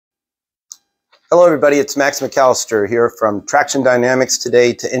Hello everybody, it's Max McAllister here from Traxxion Dynamics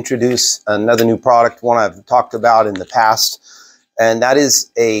today to introduce another new product, one I've talked about in the past, and that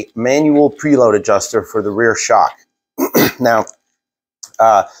is a manual preload adjuster for the rear shock. Now,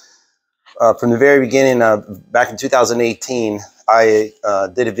 from the very beginning, back in 2018, I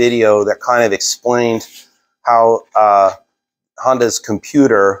did a video that kind of explained how Honda's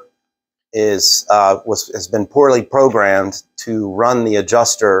computer has been poorly programmed to run the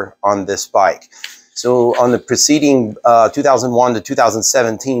adjuster on this bike. So on the preceding 2001 to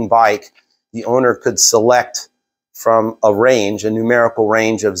 2017 bike, the owner could select from a range, a numerical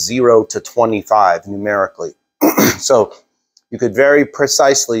range of 0 to 25 numerically. So you could very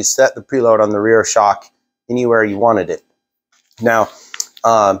precisely set the preload on the rear shock anywhere you wanted it. Now,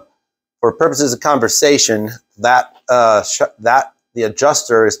 for purposes of conversation, the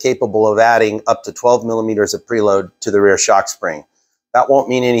adjuster is capable of adding up to 12 millimeters of preload to the rear shock spring. That won't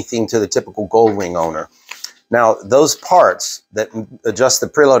mean anything to the typical Goldwing owner. Now, those parts that adjust the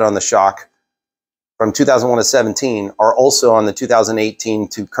preload on the shock from 2001 to 17 are also on the 2018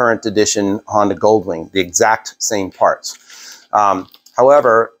 to current edition Honda Goldwing, the exact same parts.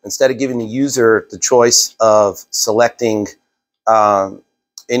 However, instead of giving the user the choice of selecting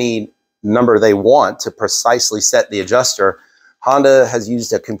any number they want to precisely set the adjuster, Honda has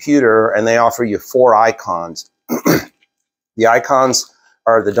used a computer and they offer you 4 icons. The icons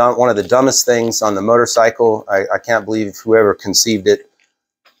are one of the dumbest things on the motorcycle. I can't believe whoever conceived it,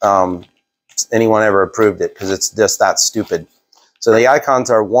 anyone ever approved it, because it's just that stupid. So the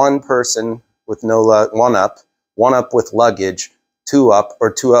icons are 1 person with no one up with luggage, 2 up,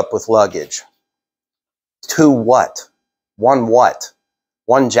 or 2 up with luggage. 2 what? 1 what?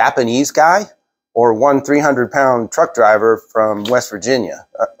 1 Japanese guy? Or 1 300-pound truck driver from West Virginia.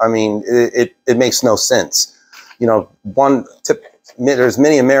 I mean, it makes no sense. You know, there's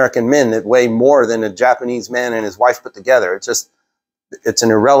many American men that weigh more than a Japanese man and his wife put together. It's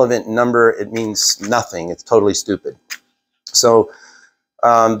an irrelevant number. It means nothing. It's totally stupid. So,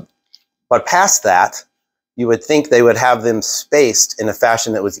 but past that, you would think they would have them spaced in a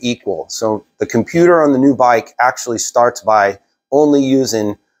fashion that was equal. So the computer on the new bike actually starts by only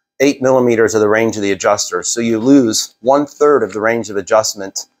using 8 millimeters of the range of the adjuster. So you lose 1/3 of the range of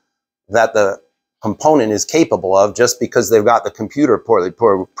adjustment that the component is capable of just because they've got the computer poorly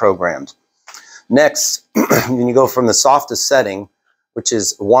programmed. Next, when you go from the softest setting, which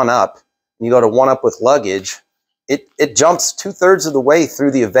is 1 up, and you go to 1 up with luggage, it jumps 2/3 of the way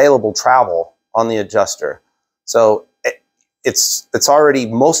through the available travel on the adjuster. So it's already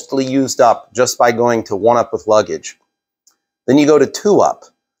mostly used up just by going to 1 up with luggage. Then you go to 2 up.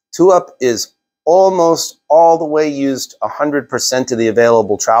 2 up is almost all the way used 100% of the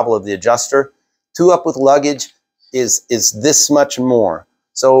available travel of the adjuster. 2 up with luggage is this much more.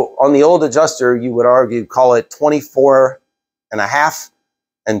 So on the old adjuster, you would argue, call it 24.5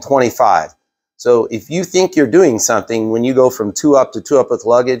 and 25. So if you think you're doing something when you go from 2 up to 2 up with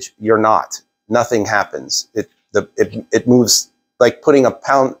luggage, you're not. Nothing happens. It moves like putting a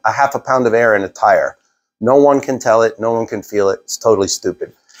half a pound of air in a tire. No one can tell it. No one can feel it. It's totally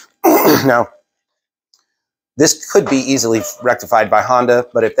stupid. Now, this could be easily rectified by Honda,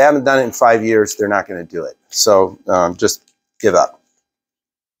 but if they haven't done it in 5 years, they're not going to do it. So just give up.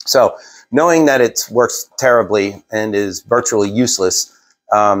 So knowing that it works terribly and is virtually useless,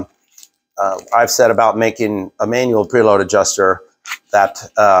 I've set about making a manual preload adjuster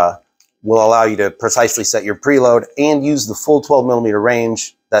that will allow you to precisely set your preload and use the full 12 millimeter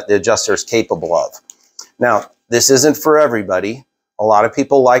range that the adjuster is capable of. Now, this isn't for everybody. A lot of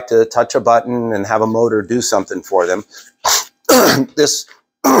people like to touch a button and have a motor do something for them. This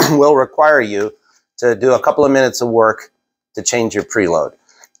will require you to do a couple of minutes of work to change your preload.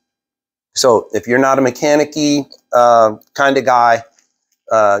 So if you're not a mechanic-y kind of guy,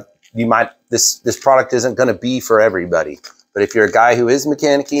 this product isn't going to be for everybody. But if you're a guy who is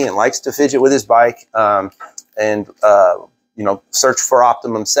mechanic-y and likes to fidget with his bike and you know, search for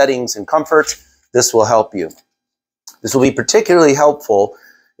optimum settings and comfort, this will help you. This will be particularly helpful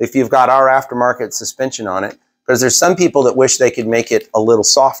if you've got our aftermarket suspension on it, because there's some people that wish they could make it a little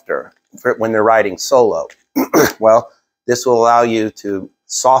softer when they're riding solo. Well, this will allow you to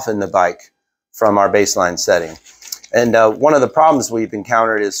soften the bike from our baseline setting. And one of the problems we've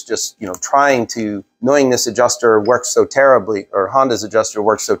encountered is just, you know, knowing this adjuster works so terribly, or Honda's adjuster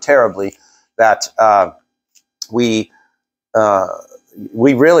works so terribly, that we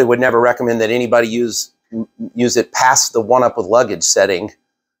really would never recommend that anybody use it past the 1 up with luggage setting,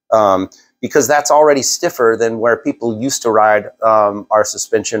 because that's already stiffer than where people used to ride our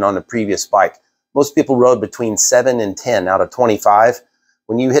suspension on the previous bike. Most people rode between 7 and 10 out of 25.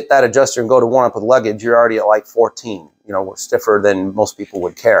 when you hit that adjuster and go to 1-up with luggage, you're already at like 14. You know, stiffer than most people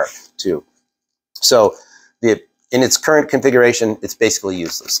would care to. So in its current configuration, it's basically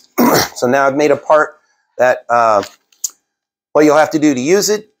useless. So now I've made a part that what you'll have to do to use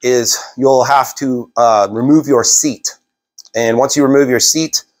it is you'll have to remove your seat. And once you remove your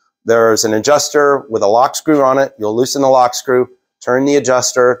seat, there's an adjuster with a lock screw on it. You'll loosen the lock screw, turn the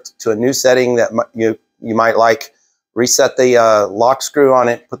adjuster to a new setting that you might like, reset the lock screw on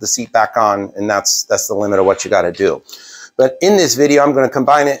it, put the seat back on, and that's the limit of what you got to do. But in this video, I'm going to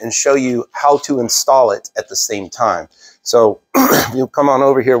combine it and show you how to install it at the same time. So you'll come on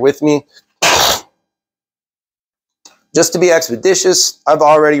over here with me. Just to be expeditious, I've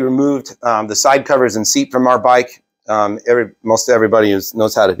already removed the side covers and seat from our bike. Most everybody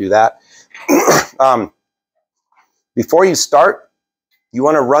knows how to do that. Before you start, you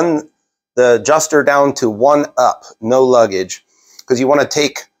want to run the adjuster down to 1-up, no luggage, because you want to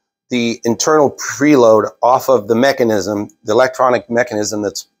take the internal preload off of the mechanism, the electronic mechanism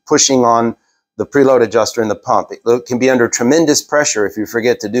that's pushing on the preload adjuster in the pump. It can be under tremendous pressure if you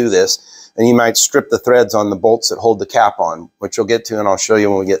forget to do this, and you might strip the threads on the bolts that hold the cap on, which we'll get to, and I'll show you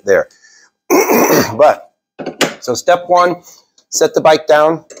when we get there. So step 1, set the bike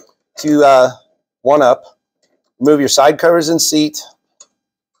down to 1-up, remove your side covers and seat.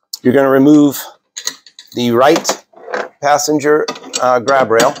 You're going to remove the right passenger grab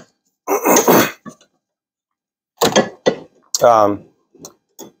rail.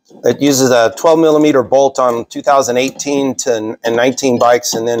 It uses a 12mm bolt on 2018 and 19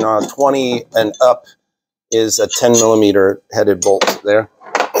 bikes, and then on 20 and up is a 10mm headed bolt there.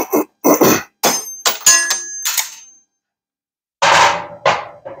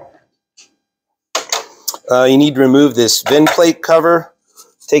 You need to remove this VIN plate cover.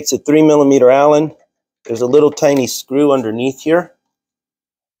 Takes a 3mm Allen. There's a little tiny screw underneath here.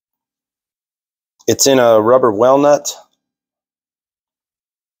 It's in a rubber well nut.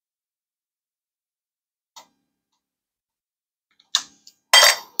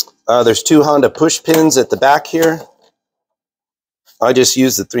 There's 2 Honda push pins at the back here. I just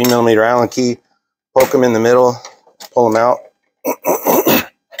use the 3mm Allen key, poke them in the middle, pull them out.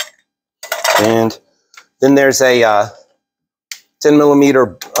 And then there's a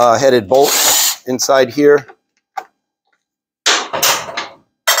 10mm headed bolt inside here.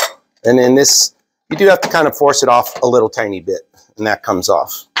 And then this, you do have to kind of force it off a little tiny bit, and that comes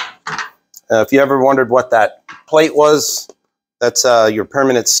off. If you ever wondered what that plate was, that's your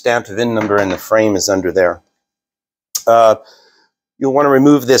permanent stamped VIN number, and the frame is under there. You'll want to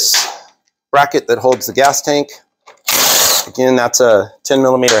remove this bracket that holds the gas tank. Again, that's a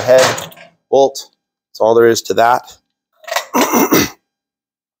 10mm head bolt. That's all there is to that.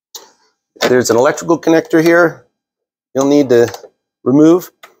 There's an electrical connector here you'll need to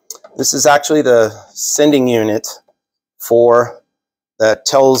remove. This is actually the sending unit that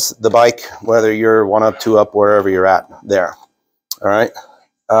tells the bike whether you're 1-up, 2-up, wherever you're at there. All right.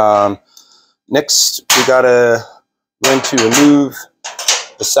 Next, we gotta going to remove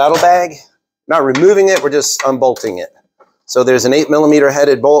the saddlebag. Not removing it, we're just unbolting it. So there's an 8mm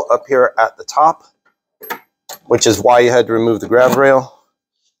headed bolt up here at the top, which is why you had to remove the grab rail.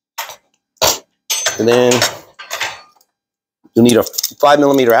 And then you'll need a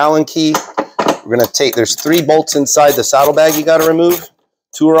 5mm Allen key. We're gonna take, there's 3 bolts inside the saddlebag you gotta remove.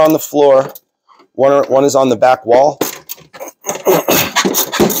 2 are on the floor. One is on the back wall.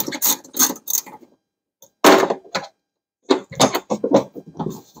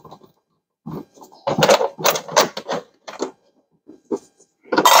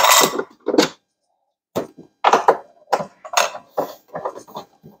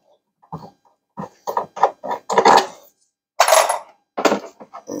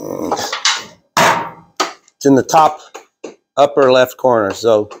 It's in the top upper left corner.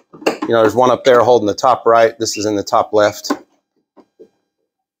 So, you know, there's one up there holding the top right. This is in the top left.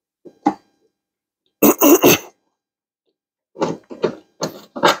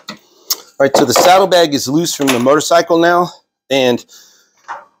 All right, so the saddlebag is loose from the motorcycle now, and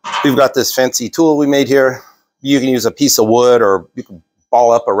we've got this fancy tool we made here. You can use a piece of wood, or you can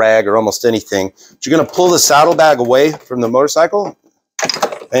ball up a rag, or almost anything. But you're going to pull the saddlebag away from the motorcycle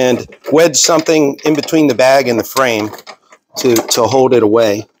and wedge something in between the bag and the frame to hold it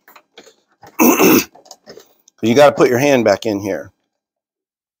away. You got to put your hand back in here.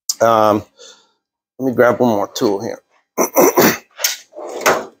 Let me grab one more tool here.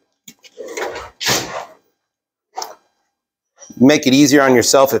 Make it easier on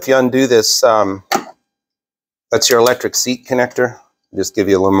yourself if you undo this. That's your electric seat connector. Just give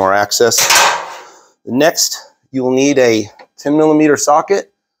you a little more access. Next, you will need a 10mm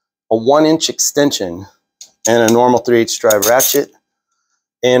socket, a 1-inch extension, and a normal 3/8 drive ratchet.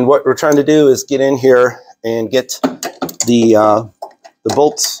 And what we're trying to do is get in here and get the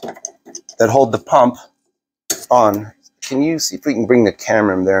bolts that hold the pump on. Can you see if we can bring the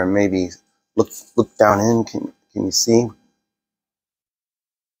camera in there and maybe look down in? Can you see?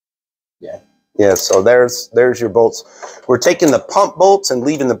 Yeah, so there's your bolts. We're taking the pump bolts and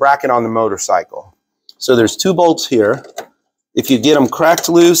leaving the bracket on the motorcycle. So there's 2 bolts here. If you get them cracked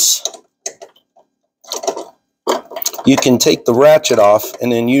loose, you can take the ratchet off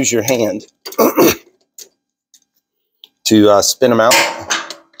and then use your hand to spin them out.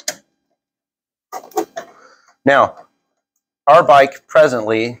 Now, our bike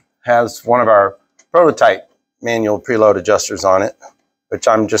presently has one of our prototype manual preload adjusters on it, which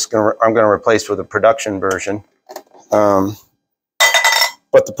I'm gonna replace with a production version.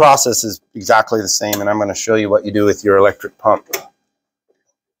 But the process is exactly the same, and I'm gonna show you what you do with your electric pump.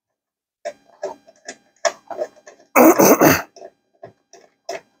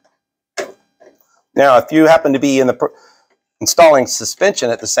 Now, if you happen to be installing suspension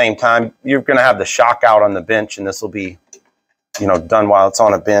at the same time, you're gonna have the shock out on the bench, and this will be, you know, done while it's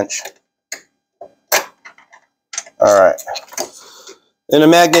on a bench. All right. And a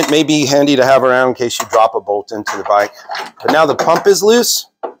magnet may be handy to have around in case you drop a bolt into the bike. But now the pump is loose.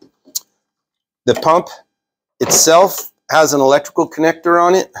 The pump itself has an electrical connector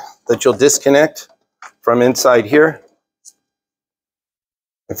on it that you'll disconnect from inside here.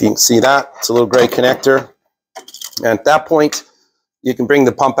 If you can see that, it's a little gray connector. And at that point, you can bring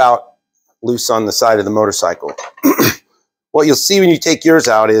the pump out loose on the side of the motorcycle. What you'll see when you take yours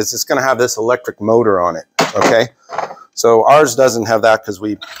out is it's going to have this electric motor on it, okay? So ours doesn't have that because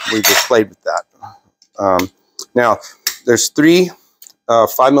we just played with that. Now, there's 3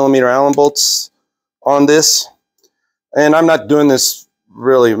 5mm Allen bolts on this. And I'm not doing this,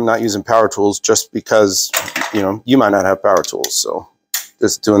 really, I'm not using power tools just because, you know, you might not have power tools. So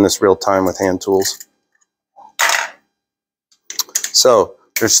just doing this real time with hand tools. So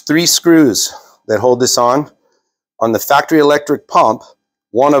there's 3 screws that hold this on. On the factory electric pump,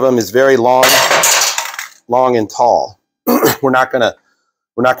 one of them is very long and tall. We're not gonna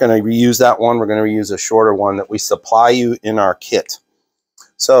reuse that one. We're gonna reuse a shorter one that we supply you in our kit.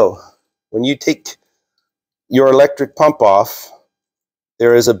 So when you take your electric pump off,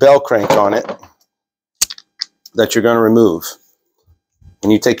 there is a bell crank on it that you're gonna remove.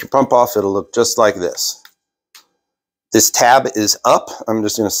 When you take your pump off, it'll look just like this. This tab is up. I'm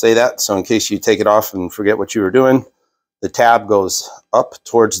just gonna say that, so in case you take it off and forget what you were doing, the tab goes up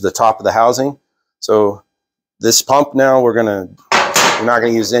towards the top of the housing. So this pump now, we're not gonna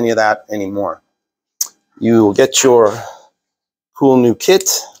use any of that anymore. You will get your cool new kit.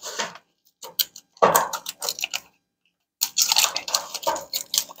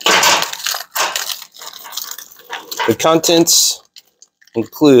 The contents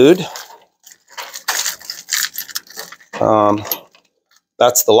include,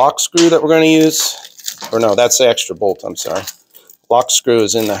 that's the lock screw that we're going to use, or no, that's the extra bolt, I'm sorry. Lock screw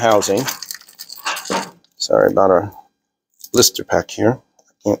is in the housing. Sorry about our blister pack here.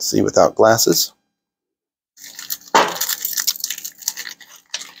 I can't see without glasses.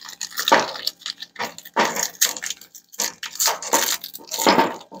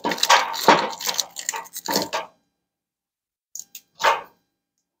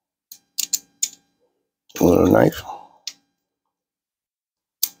 A little knife.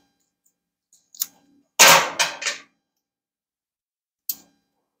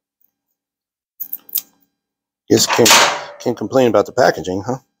 Just can't complain about the packaging,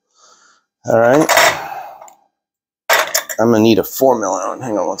 huh? All right. I'm gonna need a 4mm.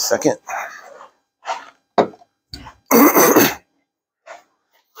 Hang on one second.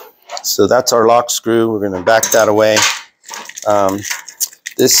 So that's our lock screw. We're gonna back that away.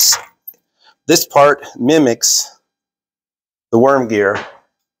 This part mimics the worm gear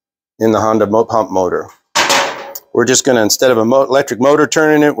in the Honda pump motor. We're just gonna, instead of an electric motor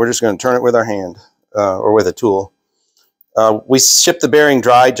turning it, we're just gonna turn it with our hand. Or with a tool. We ship the bearing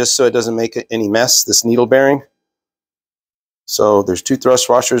dry just so it doesn't make any mess, this needle bearing. So there's 2 thrust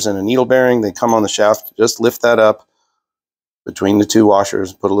washers and a needle bearing. They come on the shaft. Just lift that up between the 2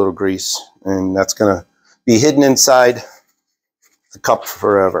 washers, put a little grease, and that's going to be hidden inside the cup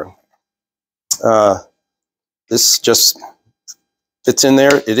forever. This just fits in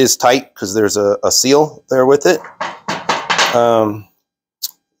there. It is tight because there's a seal there with it.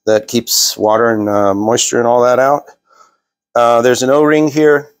 That keeps water and moisture and all that out. There's an O-ring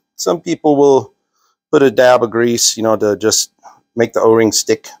here. Some people will put a dab of grease, you know, to just make the O-ring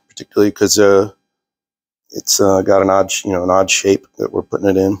stick, particularly because it's got an odd, an odd shape that we're putting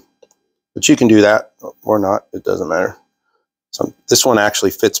it in. But you can do that or not. It doesn't matter. So this one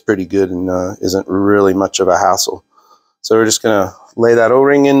actually fits pretty good and isn't really much of a hassle. So we're just going to lay that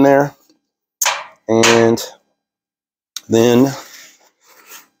O-ring in there. And then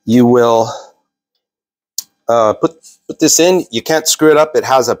you will put this in. You can't screw it up. It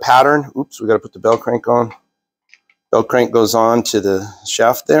has a pattern. Oops, we got to put the bell crank on. Bell crank goes on to the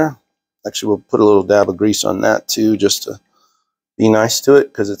shaft there. Actually, we'll put a little dab of grease on that too, just to be nice to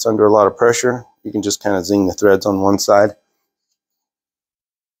it, because it's under a lot of pressure. You can just kind of zing the threads on one side.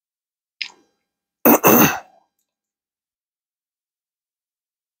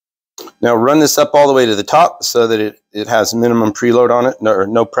 Now run this up all the way to the top so that it has minimum preload on it,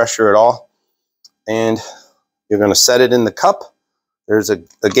 no pressure at all. And you're going to set it in the cup. There's a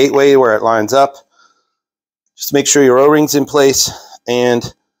gateway where it lines up. Just make sure your O-ring's in place,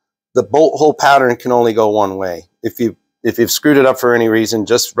 and the bolt hole pattern can only go one way. If you've screwed it up for any reason,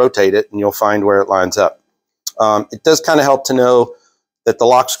 just rotate it and you'll find where it lines up. It does kind of help to know that the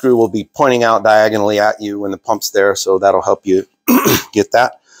lock screw will be pointing out diagonally at you when the pump's there, so that'll help you get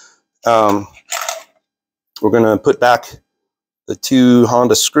that. We're going to put back the 2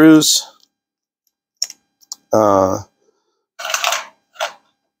 Honda screws. They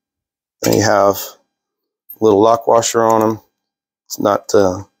have a little lock washer on them. It's not,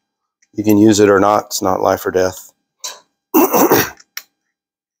 you can use it or not. It's not life or death.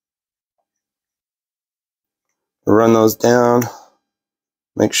 Run those down.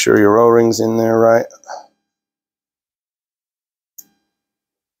 Make sure your O-ring's in there right.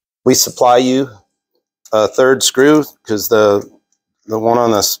 We supply you a 3rd screw because the one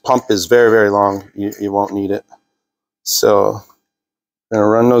on this pump is very, very long. You won't need it. So I'm going to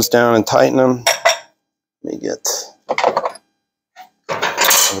run those down and tighten them. Let me get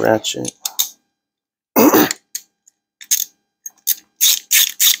a ratchet.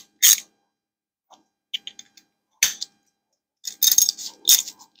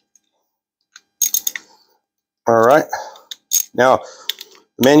 All right. Now,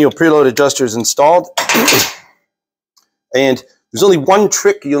 the manual preload adjuster is installed. And there's only one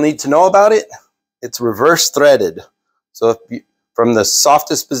trick you'll need to know about it. It's reverse threaded. So if from the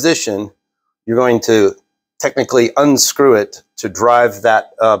softest position, you're going to technically unscrew it to drive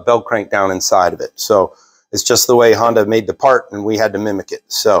that bell crank down inside of it. So it's just the way Honda made the part, and we had to mimic it.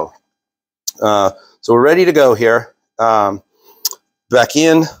 So, so we're ready to go here. Back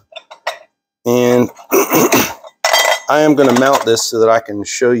in, and I am going to mount this so that I can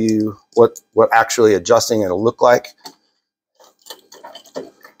show you what actually adjusting it'll look like.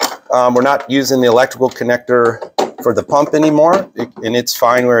 We're not using the electrical connector for the pump anymore, and it's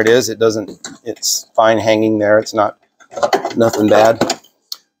fine where it is. It's fine hanging there. It's nothing bad.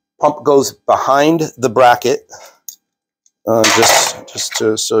 Pump goes behind the bracket,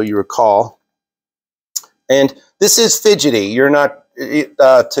 so you recall. And this is fidgety. You're not,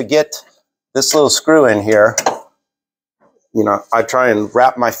 to get this little screw in here, I try and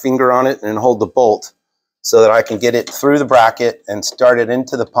wrap my finger on it and hold the bolt so that I can get it through the bracket and start it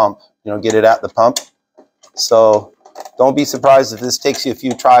into the pump, get it at the pump. So don't be surprised if this takes you a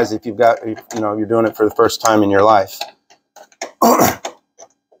few tries if you're doing it for the first time in your life.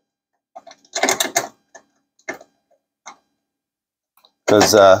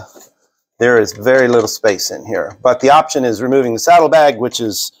 Because there is very little space in here. But the option is removing the saddlebag, which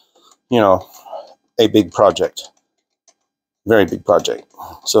is, a big project. Very big project.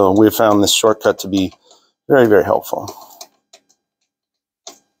 So we found this shortcut to be very, very helpful.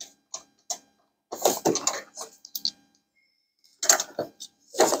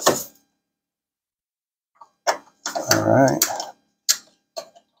 All right.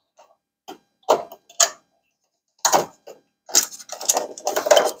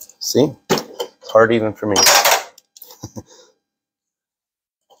 See? It's hard even for me.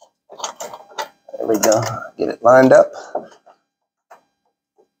 There we go. Get it lined up.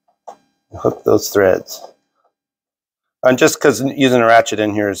 Hook those threads. And just because using a ratchet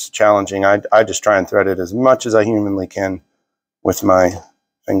in here is challenging, I just try and thread it as much as I humanly can with my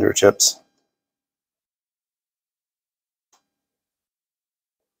fingertips.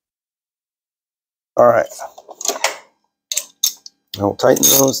 All right. Now we'll tighten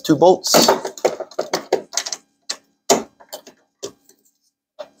those 2 bolts.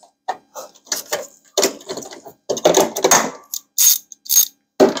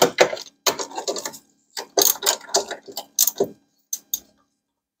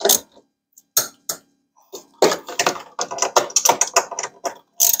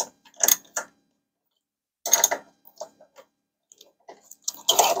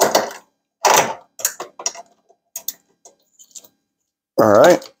 All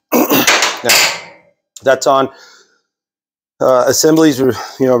right. Now, that's on. Assemblies,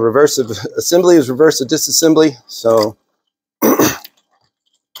 reverse of assembly is reverse of disassembly. So I'm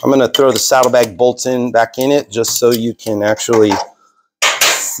going to throw the saddlebag bolts back in it just so you can actually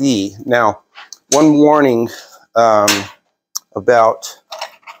see. Now, one warning about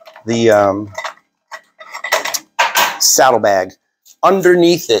the saddlebag.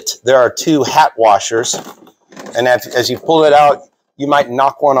 Underneath it, there are 2 hat washers. And as you pull it out, you might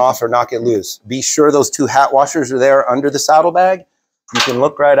knock one off or knock it loose. Be sure those 2 hat washers are there under the saddlebag. You can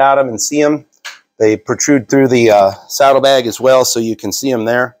look right at them and see them. They protrude through the saddlebag as well, so you can see them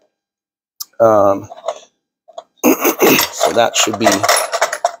there. So that should be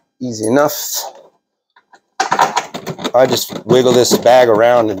easy enough. I just wiggle this bag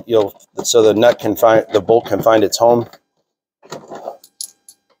around, and so the bolt can find its home.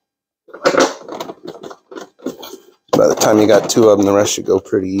 By the time you got 2 of them, the rest should go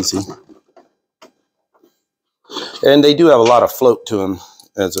pretty easy. And they do have a lot of float to them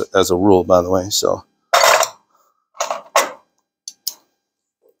as a rule, by the way. So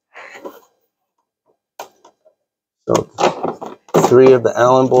 3 of the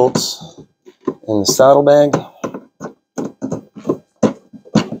Allen bolts in the saddlebag.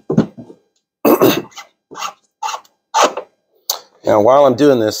 Now, while I'm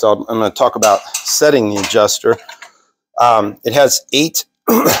doing this, I'm going to talk about setting the adjuster. It has 8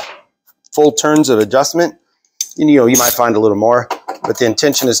 full turns of adjustment. You might find a little more, but the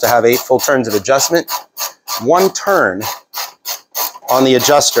intention is to have 8 full turns of adjustment. 1 turn on the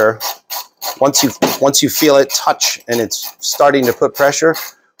adjuster, once you feel it touch and it's starting to put pressure,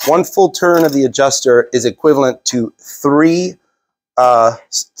 1 full turn of the adjuster is equivalent to 3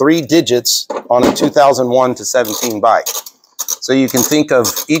 digits on a 2001 to 17 bike. So you can think of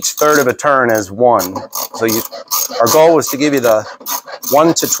each third of a turn as 1. So our goal was to give you the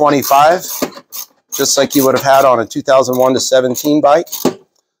 1 to 25, just like you would have had on a 2001 to 17 bike.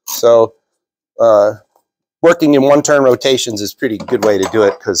 So working in 1 turn rotations is a pretty good way to do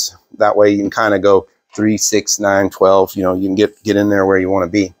it, because that way you can kind of go 3, 6, 9, 12. You can get in there where you want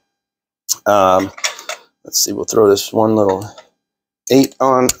to be. Let's see, we'll throw this one little 8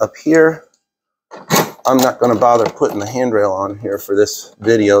 on up here. I'm not going to bother putting the handrail on here for this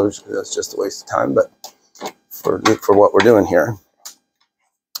video. That's just a waste of time, but for what we're doing here.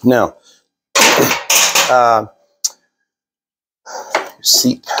 Now,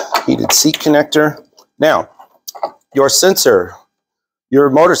 heated seat connector. Now, your sensor,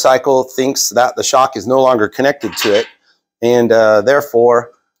 your motorcycle thinks that the shock is no longer connected to it, and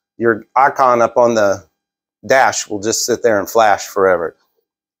therefore your icon up on the dash will just sit there and flash forever,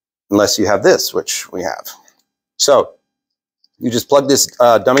 unless you have this, which we have. So you just plug this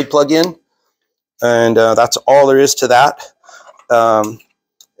dummy plug in, and that's all there is to that.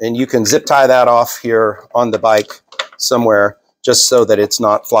 And you can zip tie that off here on the bike somewhere, just so that it's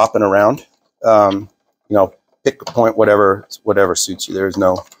not flopping around. Pick a point, whatever suits you. There's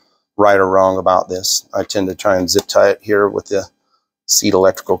no right or wrong about this. I tend to try and zip tie it here with the seat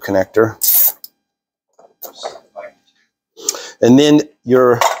electrical connector. And then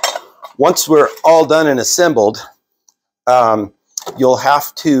once we're all done and assembled, you'll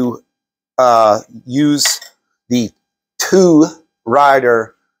have to use the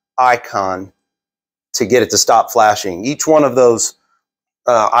 2-rider icon to get it to stop flashing. Each one of those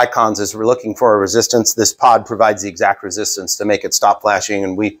icons is we're looking for a resistance. This pod provides the exact resistance to make it stop flashing,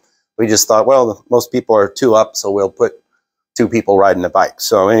 and we just thought, well, most people are 2 up, so we'll put 2 people riding a bike.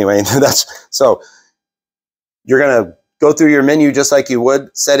 So anyway, so you're gonna go through your menu just like you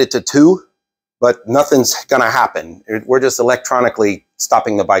would, set it to 2, but nothing's gonna happen. We're just electronically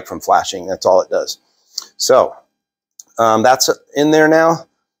stopping the bike from flashing. That's all it does. So that's in there now.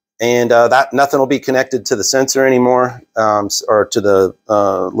 And nothing will be connected to the sensor anymore, or to the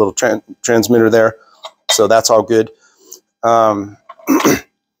little transmitter there. So that's all good. Then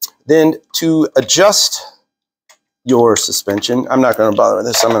to adjust your suspension, I'm not going to bother with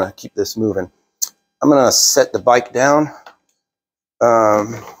this. I'm going to keep this moving. I'm going to set the bike down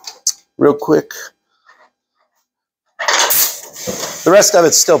real quick. The rest of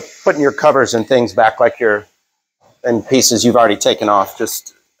it's still putting your covers and things back and pieces you've already taken off.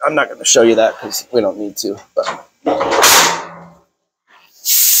 I'm not going to show you that because we don't need to. But.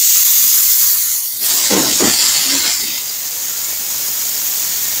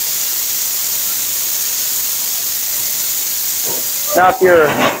 Now,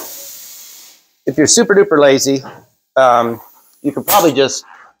 if you're super duper lazy, you could probably just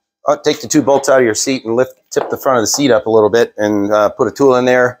take the 2 bolts out of your seat and tip the front of the seat up a little bit and put a tool in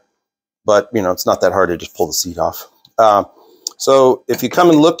there. But it's not that hard to just pull the seat off. So if you come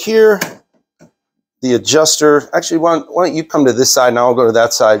and look here, the adjuster, actually, why don't you come to this side and I'll go to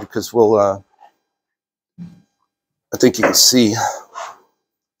that side because we'll, I think you can see.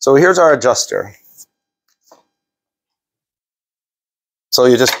 So here's our adjuster. So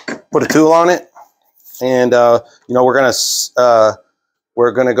you just put a tool on it and, you know, we're going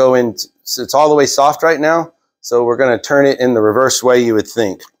to go in, so it's all the way soft right now. So we're going to turn it in the reverse way you would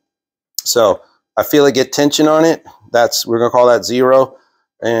think. So I feel it get tension on it. We're going to call that 0.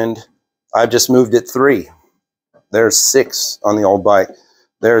 And I've just moved it 3. There's 6 on the old bike.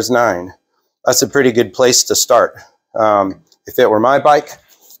 There's 9. That's a pretty good place to start. If it were my bike,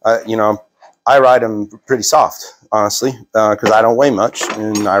 you know, I ride them pretty soft, honestly, because I don't weigh much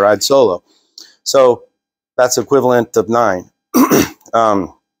and I ride solo. So that's equivalent of 9.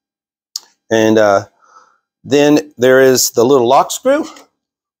 Then there is the little lock screw,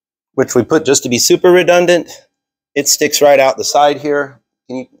 which we put just to be super redundant. It sticks right out the side here.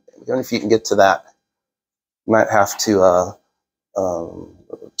 Can you, I don't know if you can get to that. You might have to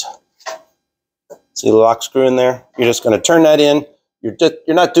see the lock screw in there. You're just going to turn that in. You're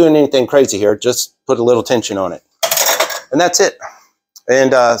not doing anything crazy here. Just put a little tension on it, and that's it.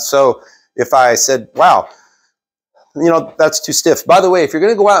 And so if I said, "Wow, you know, that's too stiff." By the way, if you're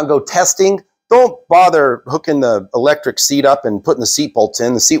going to go out and go testing, don't bother hooking the electric seat up and putting the seat bolts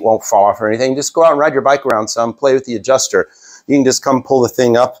in. The seat won't fall off or anything. Just go out and ride your bike around some, play with the adjuster. You can just come pull the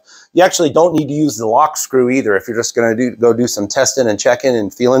thing up. You actually don't need to use the lock screw either. If you're just going to go do some testing and checking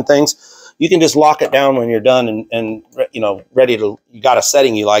and feeling things, you can just lock it down when you're done and you know, ready to, you got a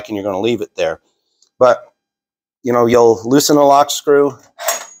setting you like and you're going to leave it there. But, you know, you'll loosen the lock screw,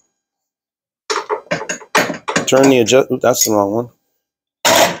 turn the that's the wrong one.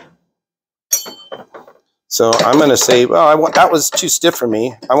 So I'm going to say, well, that was too stiff for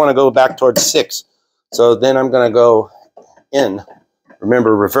me. I want to go back towards 6. So then I'm going to go in.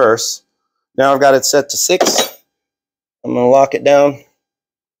 Remember, reverse. Now I've got it set to 6. I'm going to lock it down.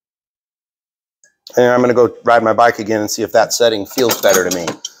 And I'm going to go ride my bike again and see if that setting feels better to me.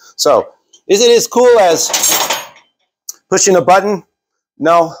 So, is it as cool as pushing a button?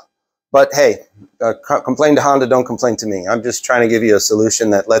 No. But hey, complain to Honda, don't complain to me. I'm just trying to give you a solution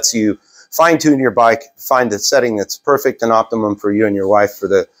that lets you fine-tune your bike, find the setting that's perfect and optimum for you and your wife for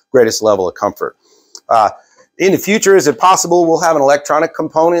the greatest level of comfort. In the future, is it possible we'll have an electronic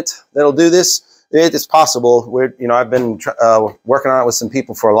component that'll do this? It is possible. You know, I've been working on it with some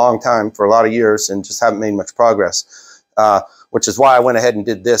people for a long time, for a lot of years, and just haven't made much progress, which is why I went ahead and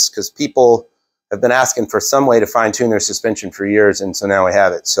did this, because people have been asking for some way to fine-tune their suspension for years, and so now we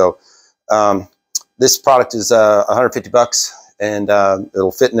have it. So this product is $150, and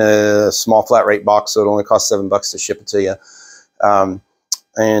it'll fit in a small flat rate box, so it only costs $7 to ship it to you.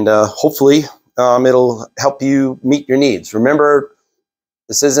 Hopefully it'll help you meet your needs. Remember,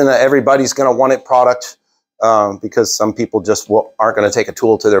 this isn't a everybody's going to want it product, because some people just aren't going to take a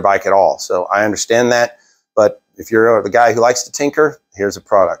tool to their bike at all. So I understand that, but if you're the guy who likes to tinker, here's a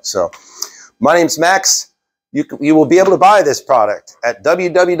product. So my name's Max. You will be able to buy this product at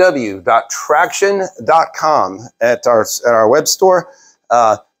www.traxxion.com at our web store.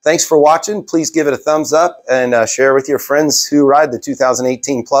 Thanks for watching. Please give it a thumbs up and share with your friends who ride the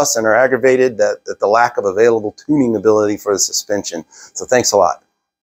 2018 Plus and are aggravated at the lack of available tuning ability for the suspension. So thanks a lot.